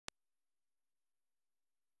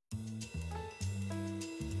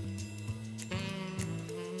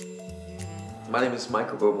My name is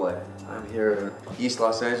Michael Bublé. I'm here in East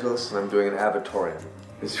Los Angeles and I'm doing an avatorium.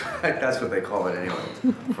 That's what they call it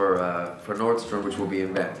anyway, for Nordstrom, which will be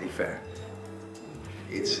in Vanity Fair.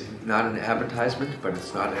 It's not an advertisement, but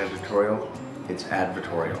it's not editorial, it's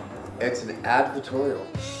advertorial. It's an advertorial.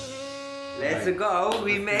 Let's go,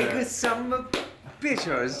 we make some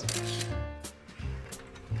pictures.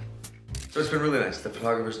 So it's been really nice. The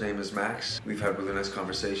photographer's name is Max. We've had really nice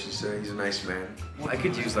conversations today. He's a nice man. I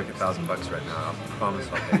could use like $1,000 right now. I promise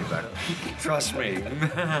I'll pay you back. Trust me.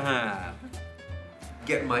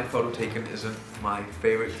 Getting my photo taken isn't my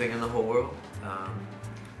favorite thing in the whole world.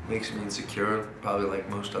 Makes me insecure, probably like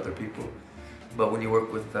most other people. But when you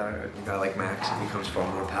work with a guy like Max, it becomes far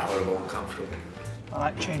more palatable and comfortable. I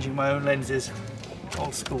like changing my own lenses.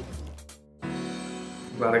 Old school.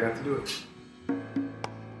 I'm glad I got to do it.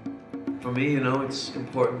 For me, it's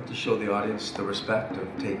important to show the audience the respect of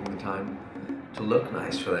taking the time to look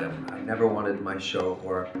nice for them. I never wanted my show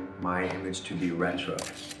or my image to be retro.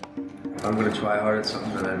 If I'm going to try hard at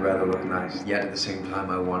something, then I'd rather look nice. Yet at the same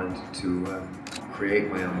time, I wanted to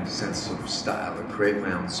create my own sense of style or create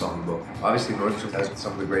my own songbook. Obviously, Nordstrom has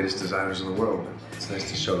some of the greatest designers in the world. It's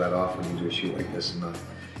nice to show that off when you do a shoot like this and not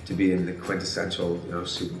to be in the quintessential,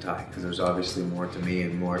 suit and tie, because there's obviously more to me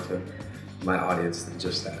and more to my audience than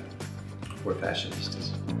just that. We're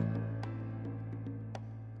fashionistas.